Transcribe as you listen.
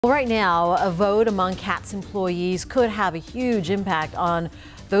Well, right now, a vote among CATS employees could have a huge impact on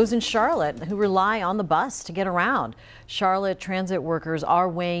those in Charlotte who rely on the bus to get around. Charlotte transit workers are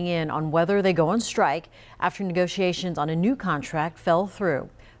weighing in on whether they go on strike after negotiations on a new contract fell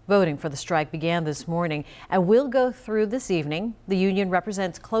through. Voting for the strike began this morning and will go through this evening. The union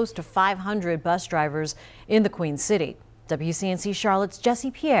represents close to 500 bus drivers in the Queen City. WCNC Charlotte's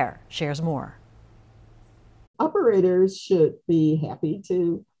Pierre shares more. Operators should be happy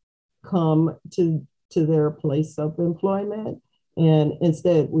to come to their place of employment, and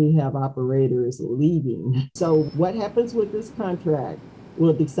instead we have operators leaving. So what happens with this contract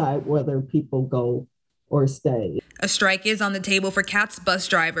will decide whether people go or stay. A strike is on the table for CATS bus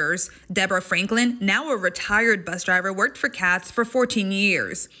drivers. Deborah Franklin, now a retired bus driver, worked for CATS for 14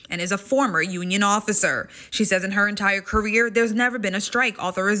 years and is a former union officer. She says in her entire career, there's never been a strike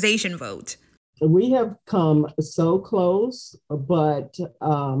authorization vote. We have come so close, but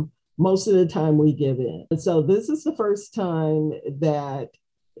most of the time we give in. So this is the first time that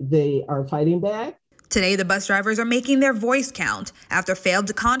they are fighting back. Today, the bus drivers are making their voice count after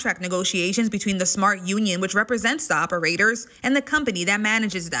failed contract negotiations between the SMART union, which represents the operators, and the company that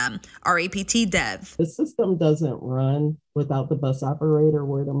manages them, RAPT Dev. The system doesn't run without the bus operator.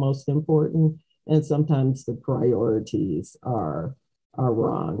 We're the most important, and sometimes the priorities are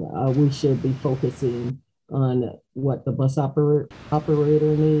wrong. We should be focusing on what the bus operator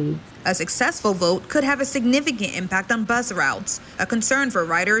needs. A successful vote could have a significant impact on bus routes, a concern for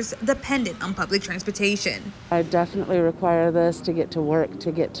riders dependent on public transportation. I definitely require this to get to work,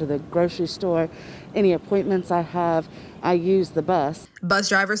 to get to the grocery store. Any appointments I have, I use the bus. Bus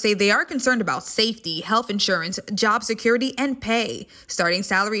drivers say they are concerned about safety, health insurance, job security, and pay. Starting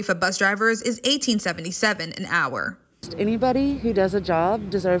salary for bus drivers is $18.77 an hour. Anybody who does a job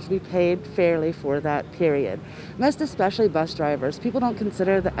deserves to be paid fairly for that period. Most especially bus drivers. People don't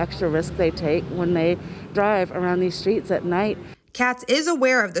consider the extra risk they take when they drive around these streets at night. CATS is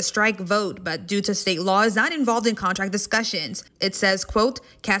aware of the strike vote, but due to state law is not involved in contract discussions. It says, quote,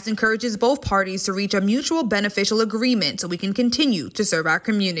 CATS encourages both parties to reach a mutual beneficial agreement so we can continue to serve our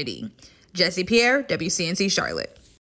community. Pierre, WCNC Charlotte.